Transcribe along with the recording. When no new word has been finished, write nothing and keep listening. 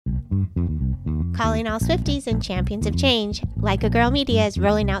Calling all Swifties and champions of change, Like a Girl Media is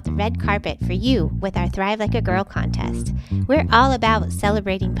rolling out the red carpet for you with our Thrive Like a Girl contest. We're all about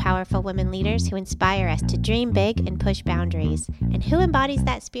celebrating powerful women leaders who inspire us to dream big and push boundaries. And who embodies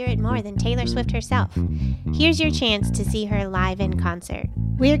that spirit more than Taylor Swift herself? Here's your chance to see her live in concert.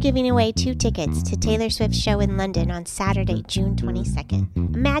 We're giving away 2 tickets to Taylor Swift's show in London on Saturday, June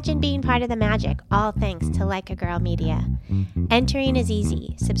 22nd. Imagine being part of the magic, all thanks to Like a Girl Media. Entering is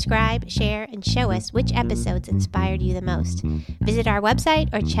easy. Subscribe, share, and show us which episodes inspired you the most. Visit our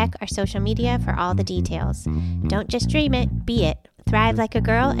website or check our social media for all the details. Don't just dream it, be it. Thrive like a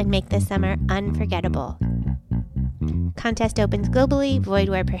girl and make this summer unforgettable. Contest opens globally, void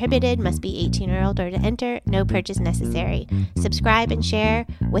where prohibited, must be 18 or older to enter, no purchase necessary. Subscribe and share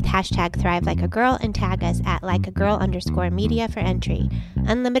with hashtag Thrive Like a Girl and tag us at likeagirl_media for entry.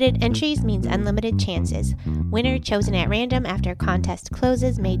 Unlimited entries means unlimited chances. Winner chosen at random after contest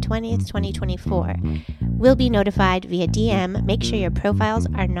closes May 20th, 2024. Will be notified via DM. Make sure your profiles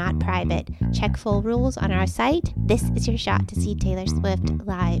are not private. Check full rules on our site. This is your shot to see Taylor Swift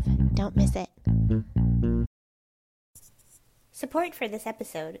live. Don't miss it. Support for this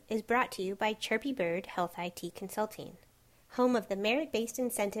episode is brought to you by Chirpy Bird Health IT Consulting, home of the Merit-Based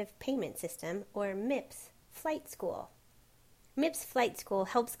Incentive Payment System, or MIPS, Flight School. MIPS Flight School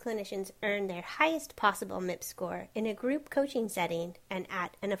helps clinicians earn their highest possible MIPS score in a group coaching setting and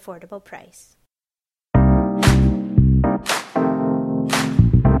at an affordable price.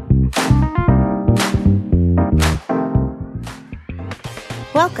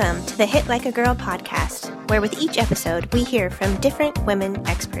 Welcome to the Hit Like a Girl podcast, where with each episode we hear from different women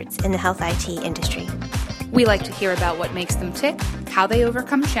experts in the health IT industry. We like to hear about what makes them tick, how they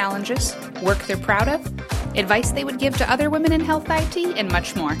overcome challenges, work they're proud of, advice they would give to other women in health IT, and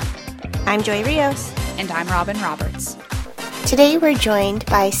much more. I'm Joy Rios. And I'm Robin Roberts. Today we're joined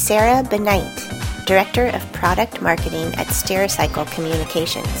by Sarah Bennight, Director of Product Marketing at Stericycle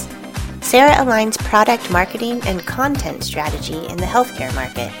Communications. Sarah aligns product marketing and content strategy in the healthcare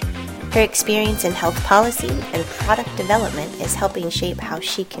market. Her experience in health policy and product development is helping shape how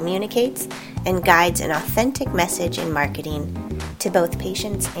she communicates and guides an authentic message in marketing to both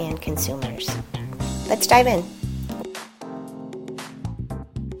patients and consumers. Let's dive in.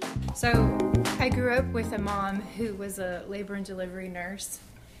 So I grew up with a mom who was a labor and delivery nurse.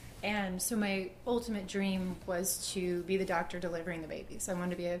 And so my ultimate dream was to be the doctor delivering the babies. I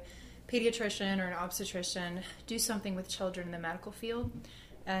wanted to be a pediatrician or an obstetrician, do something with children in the medical field.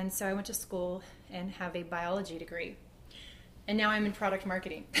 And so I went to school and have a biology degree. And now I'm in product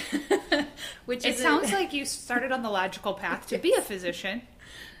marketing. It sounds like you started on the logical path to be a physician.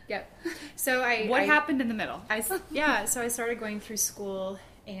 Yep. So What happened in the middle? So I started going through school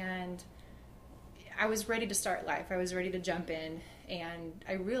and I was ready to start life. I was ready to jump in, and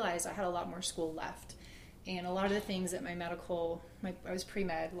I realized I had a lot more school left. And a lot of the things that I was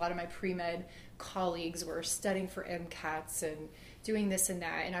pre-med, a lot of my pre-med colleagues were studying for MCATs and doing this and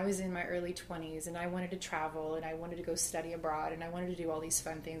that. And I was in my early 20s and I wanted to travel and I wanted to go study abroad and I wanted to do all these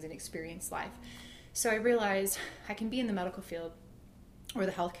fun things and experience life. So I realized I can be in the medical field or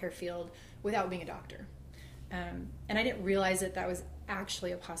the healthcare field without being a doctor. And I didn't realize that was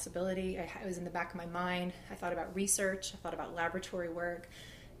actually a possibility. It was in the back of my mind. I thought about research, I thought about laboratory work,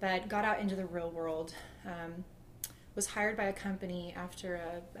 but got out into the real world. Was hired by a company after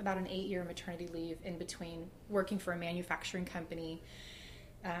about an 8-year maternity leave in between working for a manufacturing company,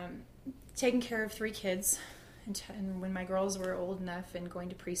 taking care of 3 kids. And when my girls were old enough and going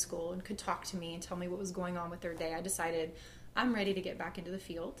to preschool and could talk to me and tell me what was going on with their day, I decided I'm ready to get back into the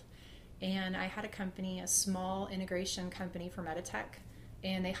field. And I had a company, a small integration company for Meditech,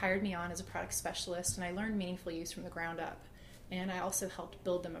 and they hired me on as a product specialist, and I learned meaningful use from the ground up. And I also helped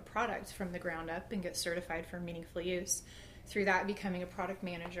build them a product from the ground up and get certified for meaningful use. Through that, becoming a product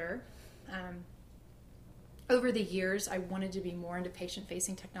manager. Over the years, I wanted to be more into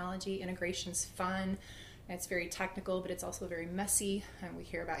patient-facing technology. Integration's fun. It's very technical, but it's also very messy. We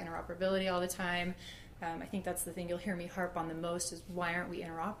hear about interoperability all the time. I think that's the thing you'll hear me harp on the most is why aren't we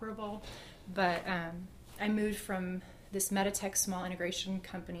interoperable? But I moved from this Meditech small integration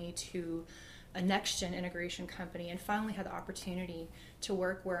company to a next-gen integration company, and finally had the opportunity to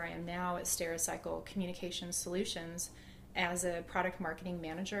work where I am now at Stericycle Communications Solutions as a product marketing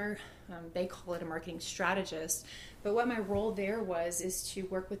manager. They call it a marketing strategist. But what my role there is to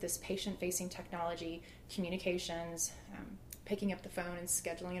work with this patient-facing technology, communications, picking up the phone and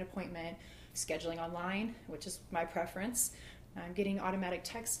scheduling an appointment, scheduling online, which is my preference, getting automatic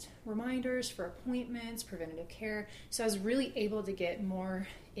text reminders for appointments, preventative care. So I was really able to get more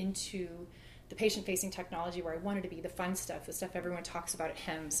into the patient-facing technology where I wanted to be, the fun stuff, the stuff everyone talks about at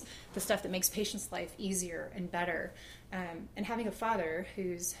HIMSS, the stuff that makes patients' life easier and better. And having a father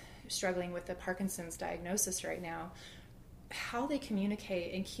who's struggling with the Parkinson's diagnosis right now, how they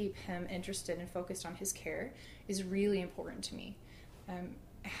communicate and keep him interested and focused on his care is really important to me.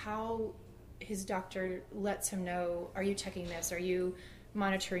 How his doctor lets him know, are you checking this? Are you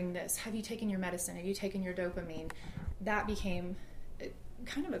monitoring this? Have you taken your medicine? Have you taken your dopamine? That became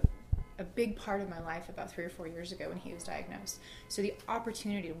kind of a big part of my life about 3 or 4 years ago when he was diagnosed. So the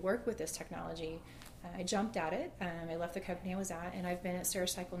opportunity to work with this technology, I jumped at it. I left the company I was at, and I've been at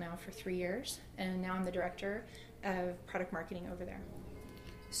Stericycle now for 3 years, and now I'm the director of product marketing over there.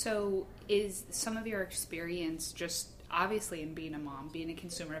 So is some of your experience just obviously in being a mom, being a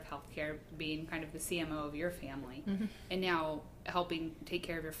consumer of healthcare, being kind of the CMO of your family, and now helping take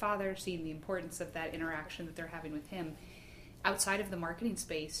care of your father, seeing the importance of that interaction that they're having with him, outside of the marketing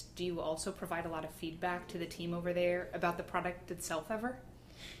space, do you also provide a lot of feedback to the team over there about the product itself ever?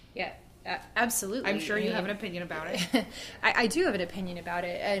 Yeah, absolutely. I'm sure you have an opinion about it. I do have an opinion about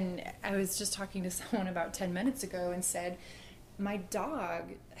it. And I was just talking to someone about 10 minutes ago and said, I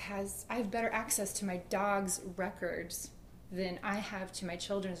have better access to my dog's records than I have to my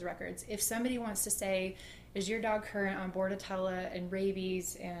children's records. If somebody wants to say, is your dog current on Bordetella and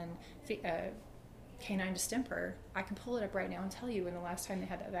rabies and canine distemper, I can pull it up right now and tell you when the last time they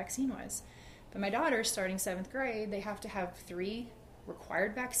had that vaccine was. But my daughter, starting 7th grade, they have to have 3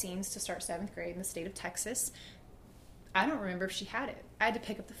 required vaccines to start 7th grade in the state of Texas. I don't remember if she had it. I had to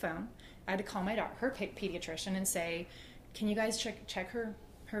pick up the phone. I had to call her pediatrician and say, can you guys check her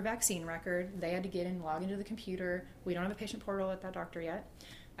vaccine record? They had to get in, log into the computer. We don't have a patient portal at that doctor yet.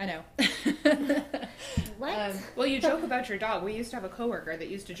 I know. What? Well, you joke about your dog. We used to have a coworker that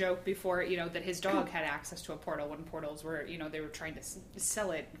used to joke before, that his dog had access to a portal when portals were, they were trying to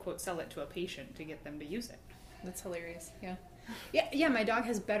sell it, quote, sell it to a patient to get them to use it. That's hilarious. Yeah. Yeah, my dog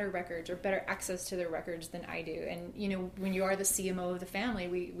has better records or better access to their records than I do. And, when you are the CMO of the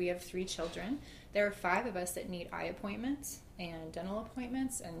family, we have 3 children. There are 5 of us that need eye appointments and dental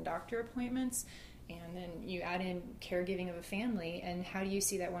appointments and doctor appointments. And then you add in caregiving of a family, and how do you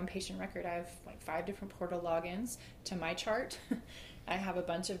see that one patient record? I have like 5 different portal logins to my chart. I have a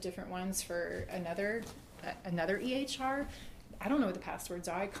bunch of different ones for another EHR. I don't know what the passwords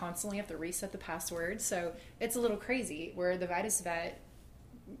are. I constantly have to reset the password. So it's a little crazy. Where the Vitus Vet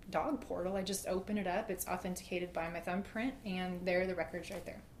dog portal, I just open it up. It's authenticated by my thumbprint, and there are the records right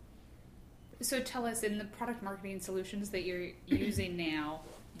there. So tell us, in the product marketing solutions that you're using now,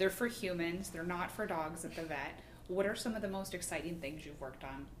 they're for humans, they're not for dogs at the vet. What are some of the most exciting things you've worked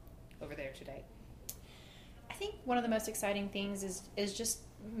on over there today? I think one of the most exciting things is just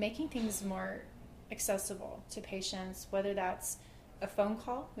making things more accessible to patients, whether that's a phone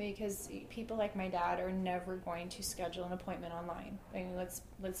call, because people like my dad are never going to schedule an appointment online. I mean,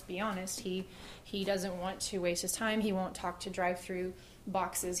 let's be honest. He doesn't want to waste his time. He won't talk to drive-through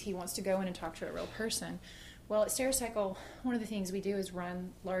boxes. He wants to go in and talk to a real person. Well, at Stericycle, one of the things we do is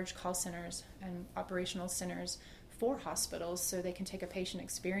run large call centers and operational centers for hospitals so they can take a patient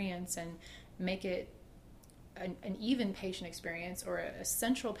experience and make it an even patient experience or a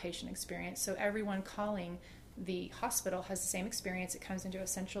central patient experience, so everyone calling the hospital has the same experience. It comes into a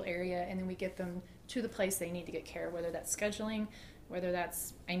central area, and then we get them to the place they need to get care, whether that's scheduling, whether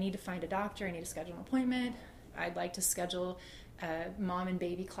that's I need to find a doctor, I need to schedule an appointment, I'd like to schedule a mom and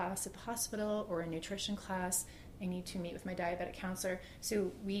baby class at the hospital or a nutrition class, I need to meet with my diabetic counselor.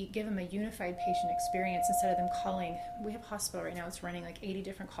 So we give them a unified patient experience instead of them calling. We have a hospital right now, it's running like 80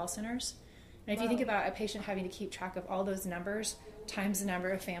 different call centers. And if you think about a patient having to keep track of all those numbers times the number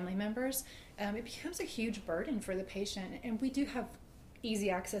of family members, it becomes a huge burden for the patient. And we do have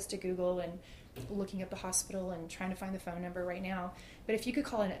easy access to Google and looking up the hospital and trying to find the phone number right now. But if you could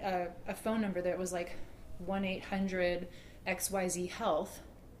call a phone number that was like 1-800-XYZ Health,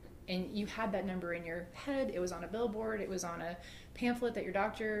 and you had that number in your head, it was on a billboard, it was on a pamphlet that your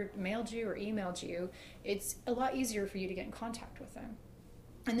doctor mailed you or emailed you, it's a lot easier for you to get in contact with them.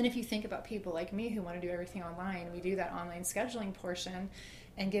 And then if you think about people like me who want to do everything online, we do that online scheduling portion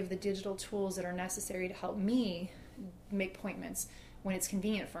and give the digital tools that are necessary to help me make appointments when it's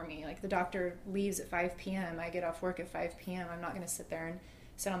convenient for me. Like the doctor leaves at 5 p.m., I get off work at 5 p.m., I'm not going to sit there and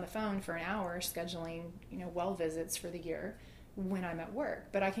sit on the phone for an hour scheduling, well visits for the year when I'm at work.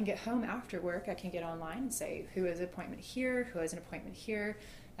 But I can get home after work, I can get online and say, who has an appointment here, who has an appointment here.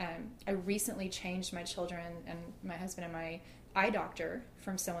 I recently changed my children and my husband and my eye doctor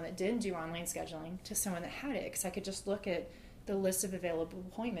from someone that didn't do online scheduling to someone that had it, because I could just look at the list of available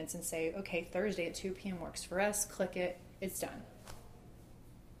appointments and say, okay, Thursday at 2 p.m. works for us, click it, it's done.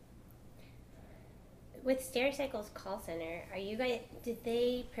 with Stericycle's call center, are you guys? Did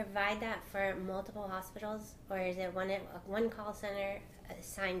they provide that for multiple hospitals, or is it one call center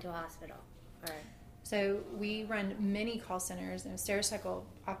assigned to a hospital? Or So we run many call centers, and Stericycle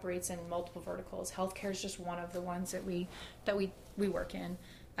operates in multiple verticals. Healthcare is just one of the ones that we work in,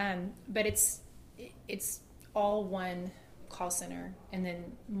 but it's all one call center, and then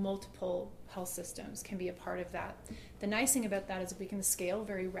multiple health systems can be a part of that. The nice thing about that is we can scale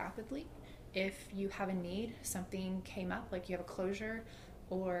very rapidly. If you have a need, something came up, like you have a closure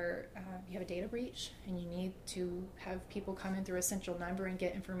or you have a data breach and you need to have people come in through a central number and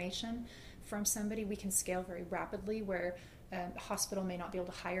get information from somebody, we can scale very rapidly, where a hospital may not be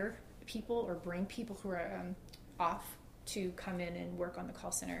able to hire people or bring people who are off to come in and work on the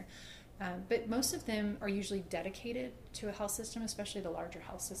call center. But most of them are usually dedicated to a health system, especially the larger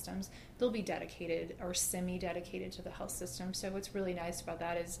health systems. They'll be dedicated or semi-dedicated to the health system. So what's really nice about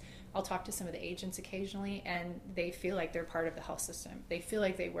that is I'll talk to some of the agents occasionally, and they feel like they're part of the health system. They feel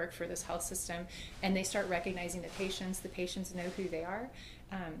like they work for this health system, and they start recognizing the patients. The patients know who they are,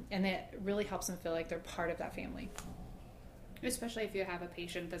 and that really helps them feel like they're part of that family. Especially if you have a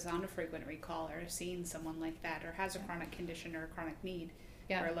patient that's on a frequent recall or has seen someone like that or has a chronic condition or a chronic need.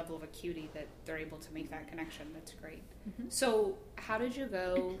 Or a level of acuity that they're able to make that connection. That's great. Mm-hmm. So how did you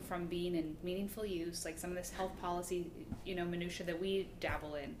go from being in meaningful use, like some of this health policy, minutia that we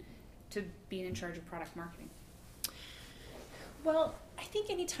dabble in, to being in charge of product marketing? Well, I think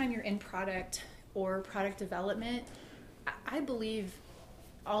anytime you're in product or product development, I believe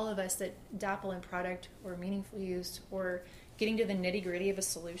all of us that dabble in product or meaningful use or getting to the nitty-gritty of a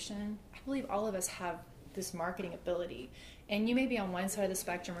solution, I believe all of us have this marketing ability. And you may be on one side of the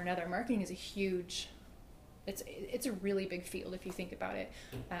spectrum or another. Marketing is it's a really big field if you think about it.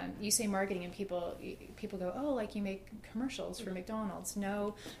 You say marketing and people go, oh, like you make commercials for McDonald's.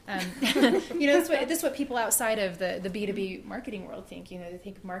 No, this is what people outside of the B2B marketing world think. They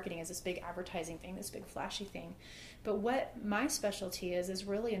think of marketing as this big advertising thing, this big flashy thing. But what my specialty is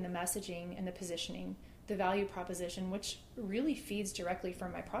really in the messaging and the positioning, the value proposition, which really feeds directly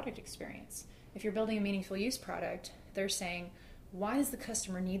from my product experience. If you're building a meaningful use product, they're saying, why does the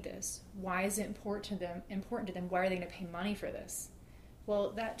customer need this? Why is it important to them? Why are they going to pay money for this?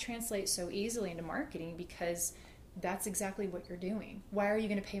 Well, that translates so easily into marketing because that's exactly what you're doing. Why are you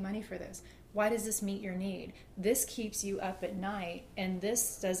going to pay money for this? Why does this meet your need? This keeps you up at night, and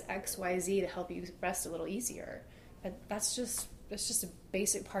this does X, Y, Z to help you rest a little easier. That's just a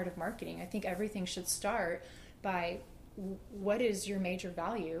basic part of marketing. I think everything should start by what is your major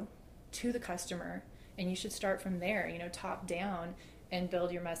value to the customer, and you should start from there, top down, and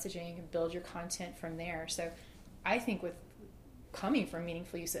build your messaging and build your content from there. So I think with coming from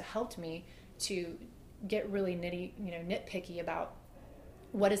meaningful use, it helped me to get really nitpicky about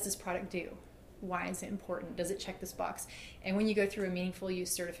what does this product do? Why is it important? Does it check this box? And when you go through a meaningful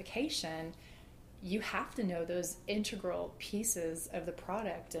use certification, you have to know those integral pieces of the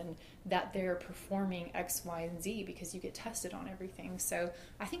product and that they're performing X, Y, and Z because you get tested on everything. So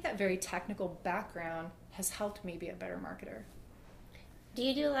I think that very technical background has helped me be a better marketer. Do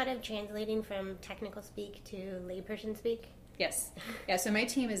you do a lot of translating from technical speak to layperson speak? Yes. Yeah, so my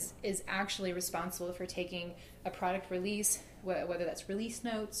team is actually responsible for taking a product release, whether that's release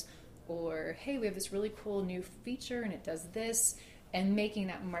notes or, hey, we have this really cool new feature and it does this, and making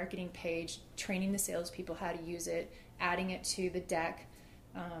that marketing page, training the salespeople how to use it, adding it to the deck,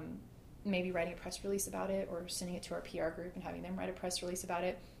 maybe writing a press release about it or sending it to our PR group and having them write a press release about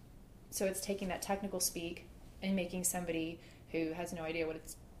it. So it's taking that technical speak and making somebody who has no idea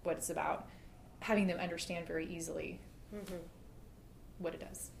what it's about, having them understand very easily what it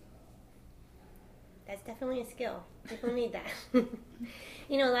does. That's definitely a skill. People need that. A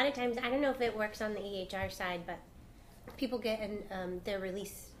lot of times, I don't know if it works on the EHR side, but people get their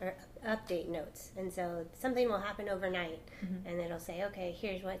release or update notes, and so something will happen overnight, and it'll say, okay,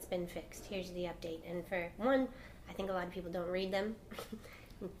 here's what's been fixed, here's the update. And for one, I think a lot of people don't read them.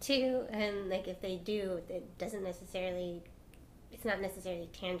 Two, and if they do, it's not necessarily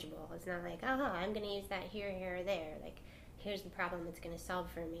tangible. It's not like, I'm going to use that here, or there. Here's the problem it's going to solve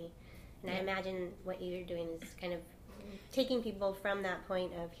for me. And I imagine what you're doing is kind of taking people from that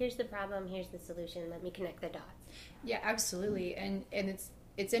point of, here's the problem, here's the solution, let me connect the dots. Yeah, absolutely. And it's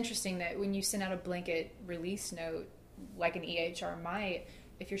interesting that when you send out a blanket release note, like an EHR might,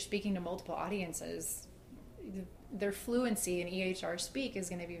 if you're speaking to multiple audiences, their fluency in EHR speak is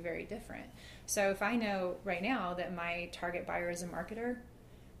going to be very different. So if I know right now that my target buyer is a marketer,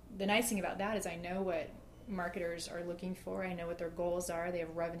 the nice thing about that is I know what marketers are looking for. I know what their goals are. They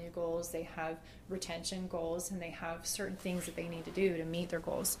have revenue goals, they have retention goals, and they have certain things that they need to do to meet their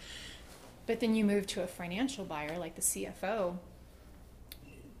goals. But then you move to a financial buyer like the CFO.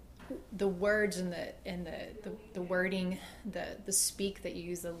 The words and the wording, the speak that you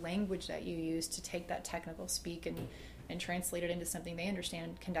use, the language that you use to take that technical speak and translate it into something they understand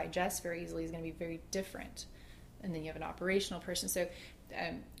and can digest very easily is going to be very different. And then you have an operational person. So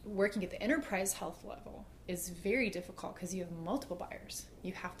working at the enterprise health level is very difficult because you have multiple buyers.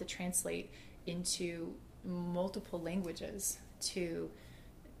 You have to translate into multiple languages to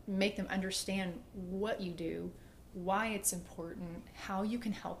make them understand what you do, why it's important, how you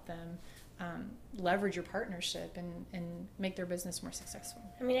can help them leverage your partnership and make their business more successful.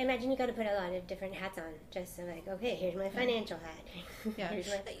 I mean, I imagine you got to put a lot of different hats on, just so like, okay, here's my financial hat. Yeah, Here's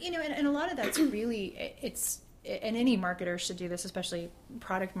my... and a lot of that's really, and any marketer should do this, especially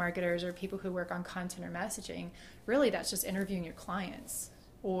product marketers or people who work on content or messaging. Really, that's just interviewing your clients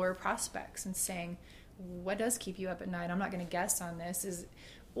or prospects and saying, what does keep you up at night? I'm not going to guess on this.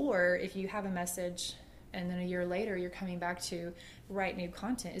 Or if you have a message and then a year later you're coming back to write new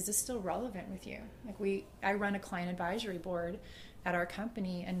content, is this still relevant with you? Like I run a client advisory board at our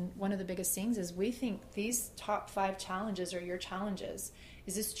company, and one of the biggest things is we think these top 5 challenges are your challenges.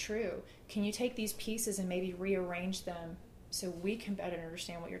 Is this true? Can you take these pieces and maybe rearrange them so we can better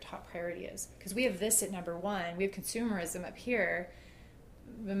understand what your top priority is? Because we have this at number 1, we have consumerism up here,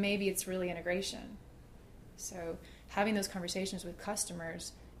 but maybe it's really integration. So having those conversations with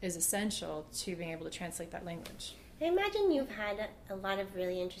customers is essential to being able to translate that language. I imagine you've had a lot of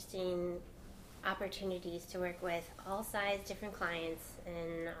really interesting opportunities to work with all size different clients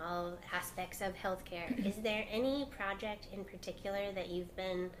and all aspects of healthcare. Is there any project in particular that you've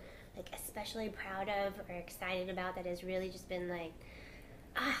been like especially proud of or excited about that has really just been like,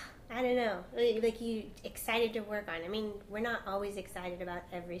 I don't know, like you excited to work on? I mean, we're not always excited about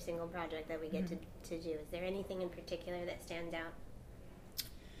every single project that we get to do. Is there anything in particular that stands out?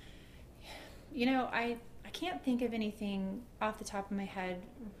 I can't think of anything off the top of my head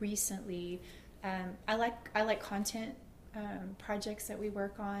recently. I like content projects that we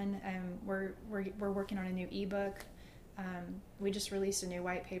work on. We're working on a new ebook. We just released a new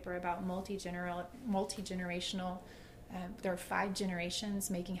white paper about multi-generational. There are 5 generations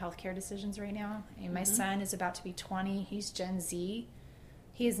making healthcare decisions right now. And my son is about to be 20. He's Gen Z.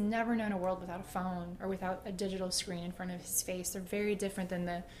 He has never known a world without a phone or without a digital screen in front of his face. They're very different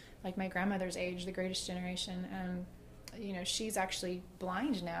than like my grandmother's age, the greatest generation. She's actually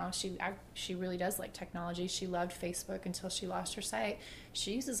blind now. She really does like technology. She loved Facebook until she lost her sight.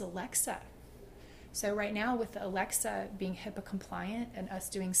 She uses Alexa. So right now with Alexa being HIPAA compliant and us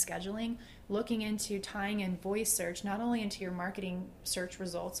doing scheduling, looking into tying in voice search, not only into your marketing search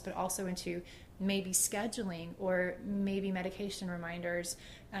results, but also into maybe scheduling or maybe medication reminders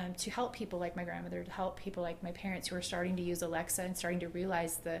to help people like my grandmother, to help people like my parents who are starting to use Alexa and starting to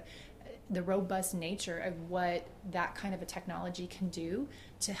realize the robust nature of what that kind of a technology can do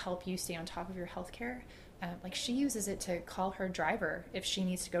to help you stay on top of your healthcare. Like she uses it to call her driver if she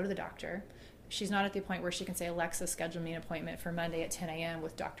needs to go to the doctor. She's not at the point where she can say, Alexa, schedule me an appointment for Monday at 10 a.m.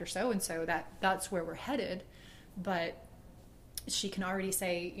 with Dr. So-and-so. That's where we're headed. But she can already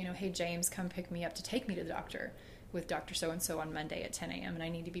say, hey, James, come pick me up to take me to the doctor with Dr. So-and-so on Monday at 10 a.m. and I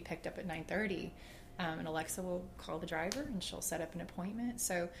need to be picked up at 9:30. And Alexa will call the driver and she'll set up an appointment.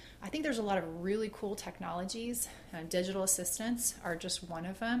 So I think there's a lot of really cool technologies. Digital assistants are just one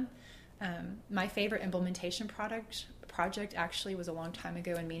of them. My favorite implementation project actually was a long time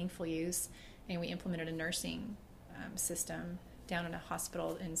ago in Meaningful Use, and we implemented a nursing system down in a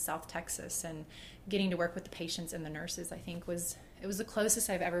hospital in South Texas, and getting to work with the patients and the nurses, I think was the closest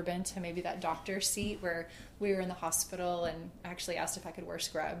I've ever been to maybe that doctor seat where we were in the hospital and actually asked if I could wear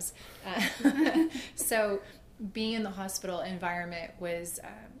scrubs. So being in the hospital environment was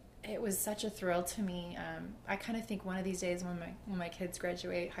it was such a thrill to me. I kind of think one of these days when my kids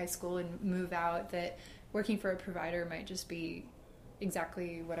graduate high school and move out, that working for a provider might just be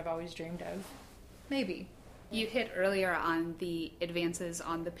exactly what I've always dreamed of. Maybe. You hit earlier on the advances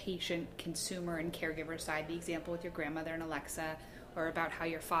on the patient, consumer, and caregiver side, the example with your grandmother and Alexa, or about how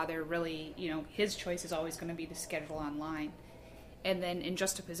your father really, his choice is always going to be to schedule online. And then in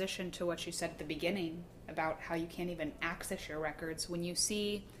juxtaposition to what you said at the beginning about how you can't even access your records, when you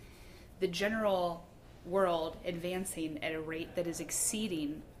see the general world advancing at a rate that is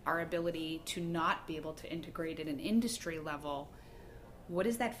exceeding our ability to not be able to integrate at an industry level, what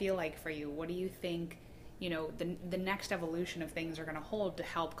does that feel like for you? What do you think the next evolution of things are going to hold to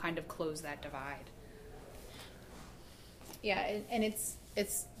help kind of close that divide? Yeah, and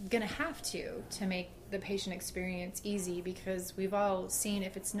it's going to have to make the patient experience easy, because we've all seen,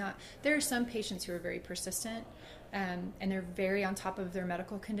 if it's not, there are some patients who are very persistent. and they're very on top of their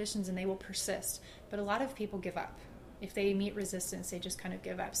medical conditions, and they will persist. But a lot of people give up. If they meet resistance, they just kind of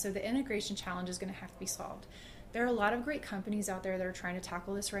give up. So the integration challenge is going to have to be solved. There are a lot of great companies out there that are trying to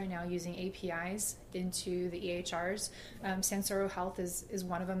tackle this right now using APIs into the EHRs. Sansoro Health is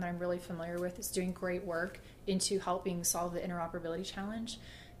one of them that I'm really familiar with. It's doing great work into helping solve the interoperability challenge.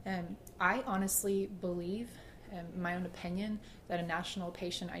 I honestly believe, in my own opinion, that a national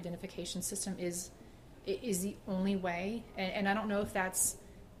patient identification system is the only way. And I don't know if that's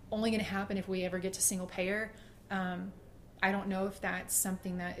only going to happen if we ever get to single payer. I don't know if that's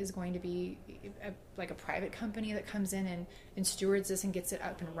something that is going to be like a private company that comes in and stewards this and gets it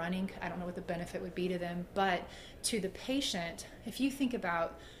up and running. I don't know what the benefit would be to them. But to the patient, if you think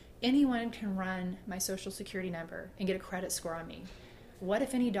about anyone can run my social security number and get a credit score on me. What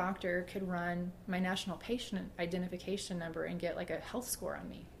if any doctor could run my national patient identification number and get like a health score on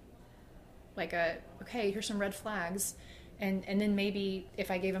me? Like okay, here's some red flags. And then maybe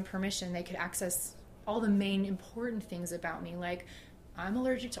if I gave them permission, they could access all the main important things about me, like I'm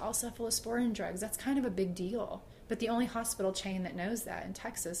allergic to all cephalosporin drugs. That's kind of a big deal. But the only hospital chain that knows that in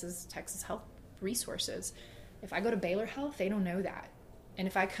Texas is Texas Health Resources. If I go to Baylor Health, they don't know that. And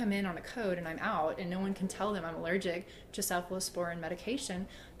if I come in on a code and I'm out and no one can tell them I'm allergic to cephalosporin medication,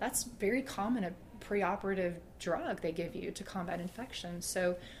 that's very common, a preoperative drug they give you to combat infection.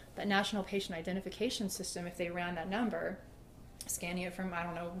 So that national patient identification system, if they ran that number, scanning it from, I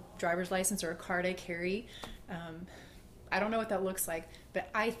don't know, driver's license or a card I carry. I don't know what that looks like, but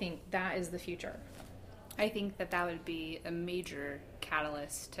I think that is the future. I think that would be a major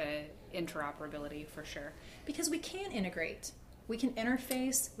catalyst to interoperability for sure. Because we can integrate. We can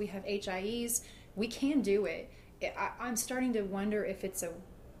interface. We have HIEs. We can do it. I'm starting to wonder if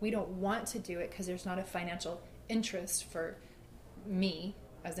we don't want to do it because there's not a financial interest for me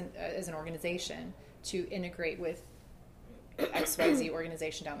as an organization to integrate with XYZ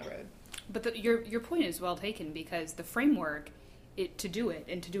organization down the road. But your point is well taken, because the framework to do it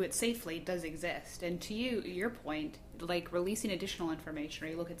and to do it safely does exist. And to your point, like releasing additional information,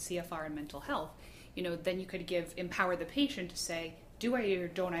 or you look at CFR and mental health, then you could empower the patient to say, do I or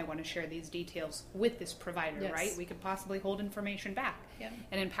don't I want to share these details with this provider, yes. Right? We could possibly hold information back, yeah.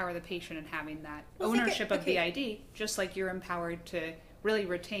 And empower the patient in having that ownership of the ID, just like you're empowered to really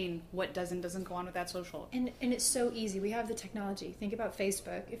retain what doesn't go on with that social. And it's so easy. We have the technology. Think about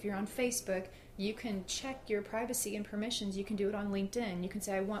Facebook. If you're on Facebook, you can check your privacy and permissions. You can do it on LinkedIn. You can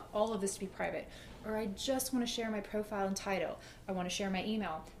say, I want all of this to be private. Or I just want to share my profile and title. I want to share my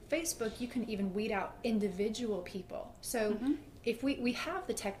email. Facebook, you can even weed out individual people. So if we have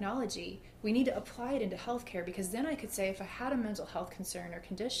the technology, we need to apply it into healthcare, because then I could say, if I had a mental health concern or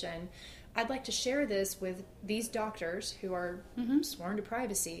condition, I'd like to share this with these doctors who are sworn to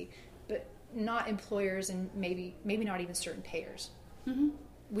privacy, but not employers and maybe not even certain payers.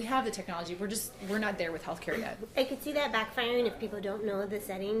 We have the technology. We're not there with healthcare yet. I could see that backfiring if people don't know the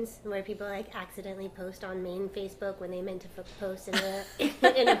settings, where people accidentally post on main Facebook when they meant to post in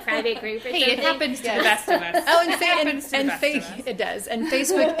a private group or something. It happens to the best of us. Oh, it does. And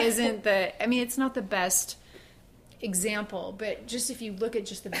Facebook isn't it's not the best example, but just if you look at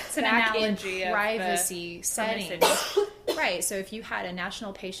just the back-end privacy settings. Right, so if you had a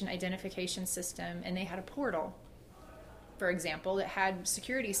national patient identification system and they had a portal, for example, that had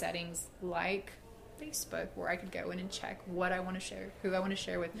security settings like Facebook, where I could go in and check what I want to share, who I want to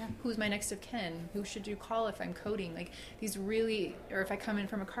share with, who's my next of kin, who should you call if I'm coding, or if I come in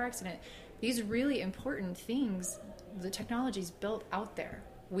from a car accident, these really important things, the technology's built out there.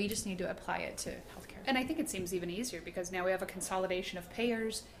 We just need to apply it to healthcare. And I think it seems even easier because now we have a consolidation of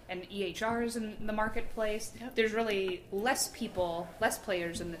payers and EHRs in the marketplace. Yep. There's really less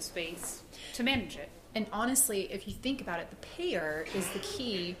players in this space to manage it. And honestly, if you think about it, the payer is the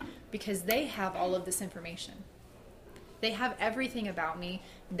key because they have all of this information. They have everything about me.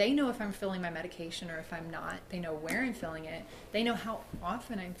 They know if I'm filling my medication or if I'm not. They know where I'm filling it. They know how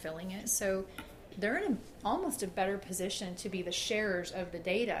often I'm filling it. So they're in almost a better position to be the sharers of the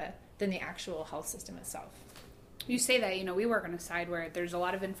data than the actual health system itself. You say that, we work on a side where there's a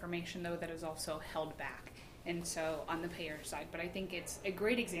lot of information, though, that is also held back. And so on the payer side, but I think it's a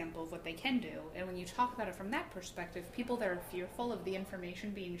great example of what they can do. And when you talk about it from that perspective, people that are fearful of the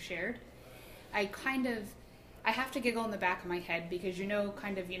information being shared, I have to giggle in the back of my head because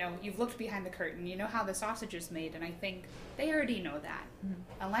you've looked behind the curtain, you know how the sausage is made, and I think they already know that.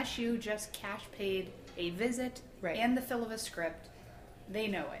 Unless you just cash paid a visit and the fill of a script, they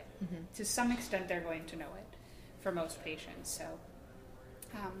know it. To some extent, they're going to know it for most patients. So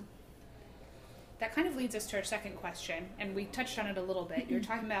that kind of leads us to our second question, and we touched on it a little bit. You're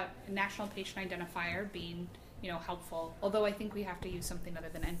talking about a national patient identifier being helpful. Although I think we have to use something other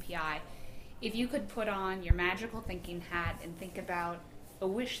than NPI. If you could put on your magical thinking hat and think about a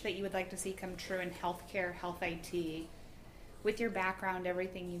wish that you would like to see come true in healthcare, health IT, with your background,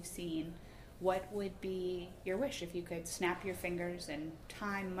 everything you've seen, what would be your wish if you could snap your fingers and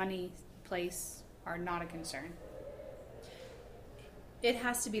time, money, place are not a concern? It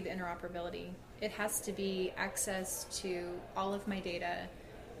has to be the interoperability. It has to be access to all of my data,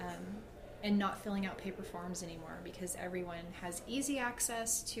 and not filling out paper forms anymore, because everyone has easy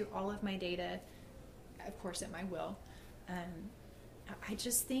access to all of my data, of course at my will. I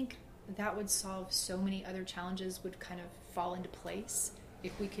just think that would solve so many other challenges, would kind of fall into place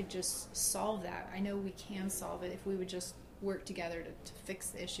if we could just solve that. I know we can solve it if we would just work together to fix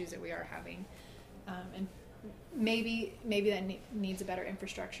the issues that we are having. And maybe that needs a better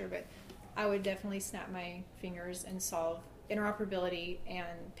infrastructure, but I would definitely snap my fingers and solve interoperability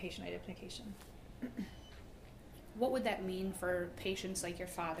and patient identification. What would that mean for patients like your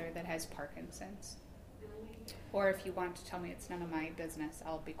father that has Parkinson's? Or if you want to tell me it's none of my business,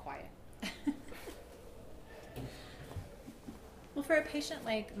 I'll be quiet. Well, for a patient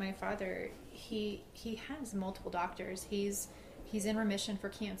like my father, he has multiple doctors. He's in remission for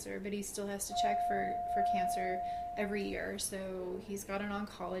cancer, but he still has to check for cancer every year. So he's got an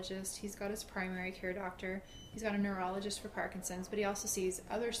oncologist, he's got his primary care doctor, he's got a neurologist for Parkinson's, but he also sees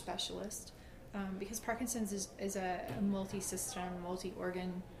other specialists, because Parkinson's is a multi-system,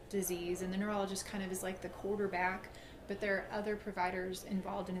 multi-organ disease, and the neurologist kind of is like the quarterback, but there are other providers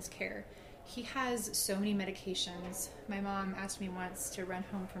involved in his care. He has so many medications. My mom asked me once to run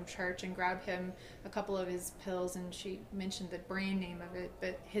home from church and grab him a couple of his pills, and she mentioned the brand name of it,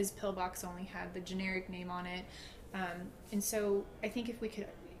 but his pill box only had the generic name on it. And so I think if we could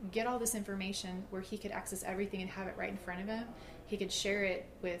get all this information where he could access everything and have it right in front of him, he could share it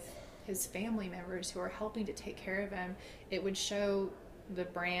with his family members who are helping to take care of him. It would show the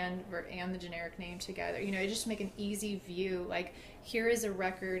brand and the generic name together. It just make an easy view, like, here is a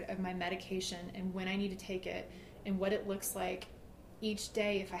record of my medication and when I need to take it and what it looks like each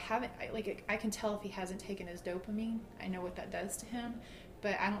day. If I haven't, I can tell if he hasn't taken his dopamine. I know what that does to him,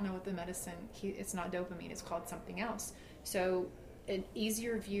 but I don't know what the medicine, it's not dopamine, it's called something else. So an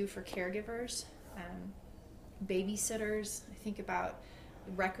easier view for caregivers, babysitters. I think about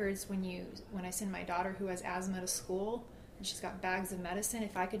records when I send my daughter who has asthma to school, and she's got bags of medicine.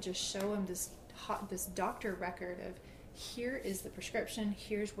 If I could just show him this doctor record of, here is the prescription,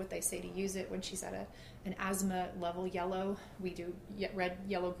 here's what they say to use it when she's at an asthma level yellow. We do red,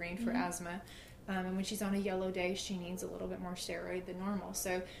 yellow, green for asthma. And when she's on a yellow day, she needs a little bit more steroid than normal.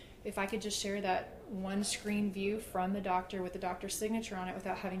 So if I could just share that one screen view from the doctor with the doctor's signature on it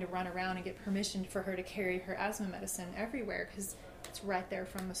without having to run around and get permission for her to carry her asthma medicine everywhere, because it's right there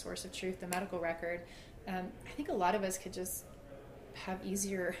from the source of truth, the medical record. I think a lot of us could just have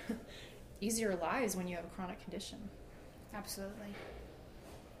easier lives when you have a chronic condition. Absolutely.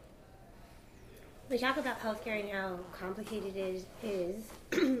 We talk about healthcare and how complicated it is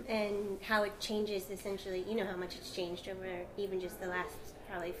and how it changes essentially. You know how much it's changed over even just the last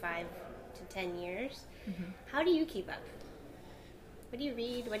probably 5 to 10 years. Mm-hmm. How do you keep up? What do you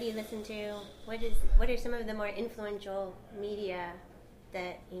read? What do you listen to? What are some of the more influential media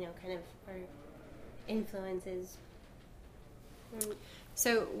that, kind of are influences?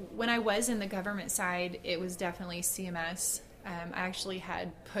 So when I was in the government side, it was definitely CMS. I actually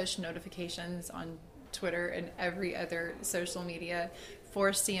had push notifications on Twitter and every other social media for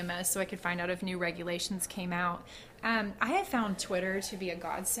CMS so I could find out if new regulations came out. I have found Twitter to be a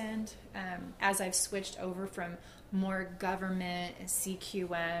godsend as I've switched over from more government and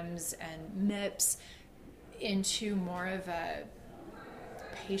CQMs and MIPS into more of a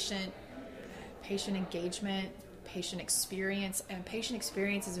patient engagement, patient experience. And patient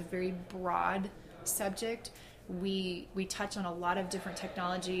experience is a very broad subject. We touch on a lot of different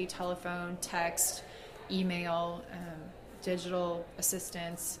technology: telephone, text, email, digital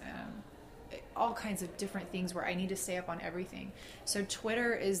assistants, all kinds of different things where I need to stay up on everything. So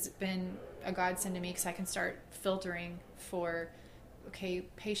Twitter has been a godsend to me because I can start filtering for, okay,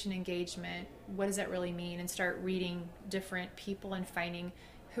 patient engagement, what does that really mean? And start reading different people and finding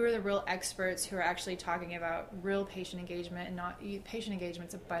who are the real experts who are actually talking about real patient engagement, and not patient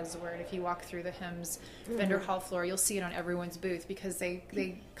engagement's a buzzword. If you walk through the HIMSS vendor hall floor, you'll see it on everyone's booth because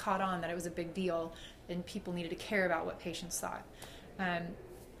they caught on that it was a big deal and people needed to care about what patients thought.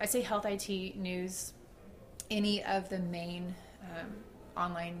 I say health IT news, any of the main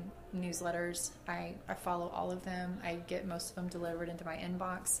online newsletters, I follow all of them. I get most of them delivered into my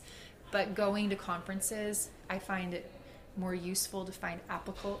inbox. But going to conferences, I find it more useful to find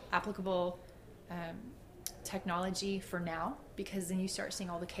applicable technology for now, because then you start seeing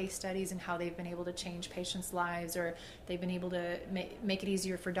all the case studies and how they've been able to change patients' lives, or they've been able to make it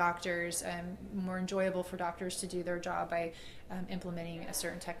easier for doctors, more enjoyable for doctors to do their job by implementing a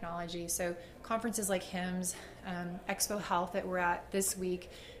certain technology. So conferences like HIMSS, Expo Health that we're at this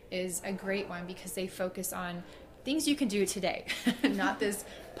week is a great one, because they focus on things you can do today, not this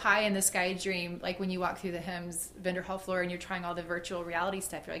pie in the sky dream. Like when you walk through the HIMSS vendor hall floor and you're trying all the virtual reality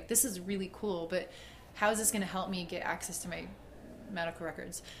stuff, you're like, this is really cool, but how is this going to help me get access to my medical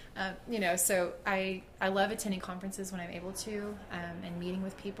records? So I love attending conferences when I'm able to, and meeting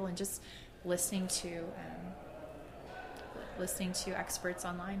with people and just listening to experts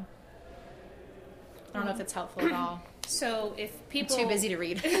online. I don't know if that's helpful at all. So if people... I'm too busy to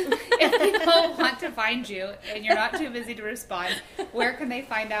read. If people want to find you and you're not too busy to respond, where can they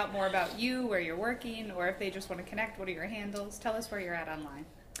find out more about you, where you're working, or if they just want to connect, what are your handles? Tell us where you're at online.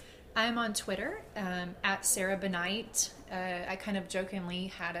 I'm on Twitter, at Sarah Bennight. I kind of jokingly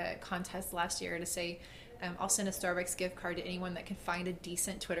had a contest last year to say, I'll send a Starbucks gift card to anyone that can find a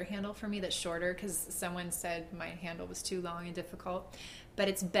decent Twitter handle for me that's shorter, because someone said my handle was too long and difficult. But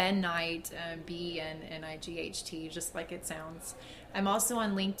it's Bennight, BENNIGHT, just like it sounds. I'm also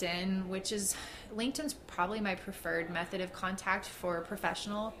on LinkedIn, LinkedIn's probably my preferred method of contact for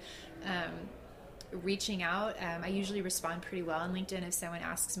professional reaching out. I usually respond pretty well on LinkedIn. If someone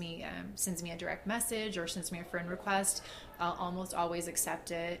asks me, sends me a direct message or sends me a friend request, I'll almost always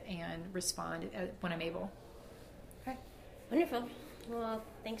accept it and respond when I'm able. Okay. Wonderful. Well,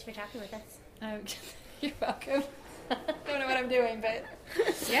 thanks for talking with us. You're welcome. I don't know what I'm doing, but...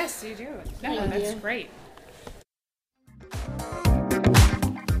 Yes, you do. Thank That's you. great.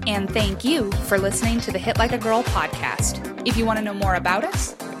 And thank you for listening to the Hit Like a Girl podcast. If you want to know more about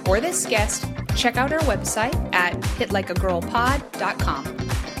us or this guest, check out our website at hitlikeagirlpod.com.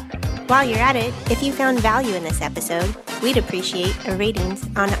 While you're at it, if you found value in this episode, we'd appreciate a ratings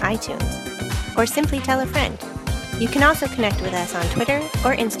on iTunes. Or simply tell a friend. You can also connect with us on Twitter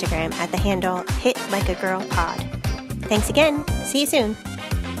or Instagram at the handle hitlikeagirlpod. Thanks again. See you soon.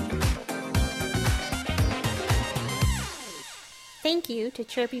 Thank you to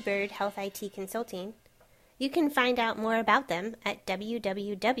Chirpy Bird Health IT Consulting. You can find out more about them at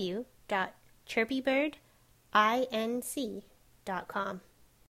www.chirpybirdinc.com.